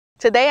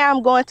Today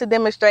I'm going to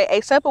demonstrate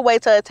a simple way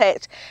to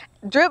attach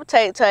drip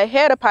tape to a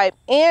header pipe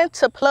and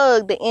to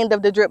plug the end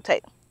of the drip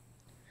tape.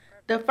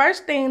 The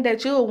first thing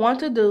that you will want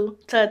to do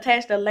to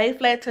attach the lay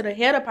flat to the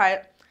header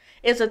pipe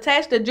is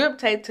attach the drip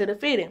tape to the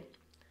fitting.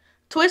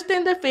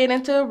 Twisting the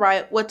fitting to the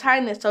right will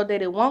tighten it so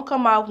that it won't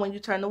come off when you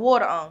turn the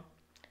water on.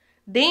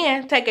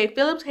 Then take a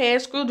Phillips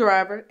head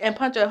screwdriver and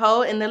punch a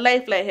hole in the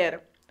lay flat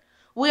header.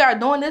 We are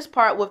doing this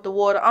part with the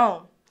water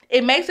on.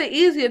 It makes it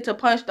easier to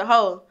punch the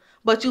hole,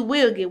 but you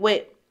will get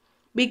wet.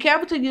 Be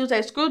careful to use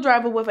a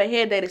screwdriver with a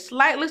head that is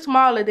slightly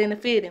smaller than the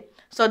fitting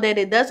so that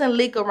it doesn't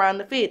leak around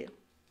the fitting.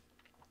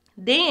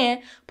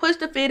 Then push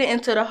the fitting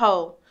into the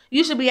hole.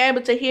 You should be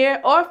able to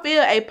hear or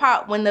feel a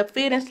pop when the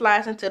fitting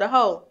slides into the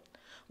hole.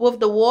 With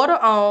the water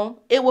on,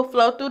 it will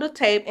flow through the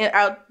tape and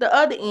out the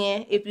other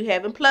end if you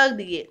haven't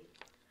plugged it yet.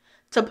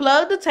 To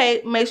plug the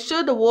tape, make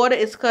sure the water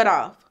is cut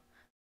off.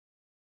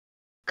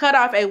 Cut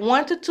off a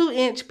 1 to 2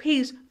 inch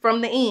piece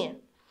from the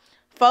end.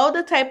 Fold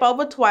the tape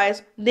over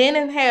twice, then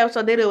in half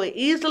so that it will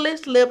easily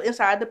slip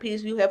inside the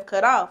piece you have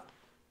cut off.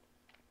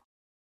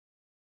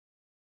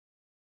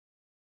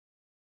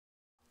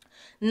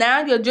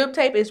 Now your drip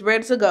tape is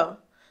ready to go.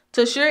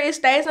 To ensure it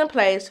stays in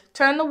place,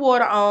 turn the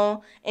water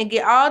on and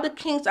get all the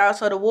kinks out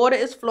so the water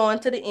is flowing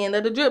to the end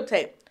of the drip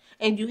tape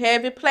and you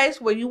have it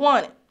placed where you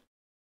want it.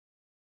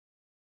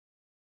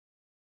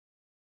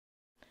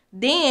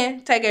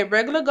 Then take a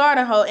regular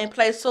garden hose and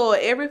place soil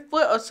every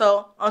foot or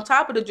so on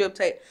top of the drip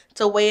tape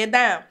to weigh it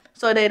down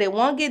so that it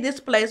won't get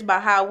displaced by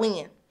high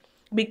wind.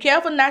 Be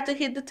careful not to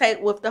hit the tape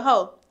with the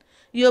hoe.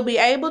 You'll be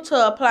able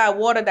to apply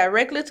water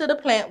directly to the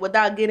plant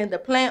without getting the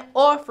plant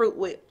or fruit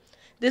wet.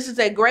 This is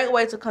a great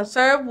way to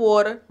conserve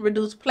water,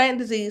 reduce plant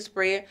disease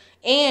spread,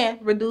 and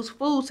reduce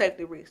food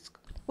safety risk.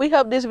 We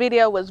hope this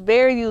video was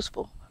very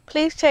useful.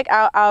 Please check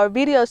out our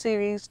video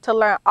series to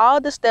learn all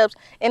the steps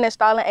in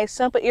installing a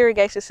simple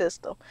irrigation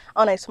system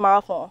on a small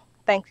farm.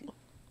 Thank you.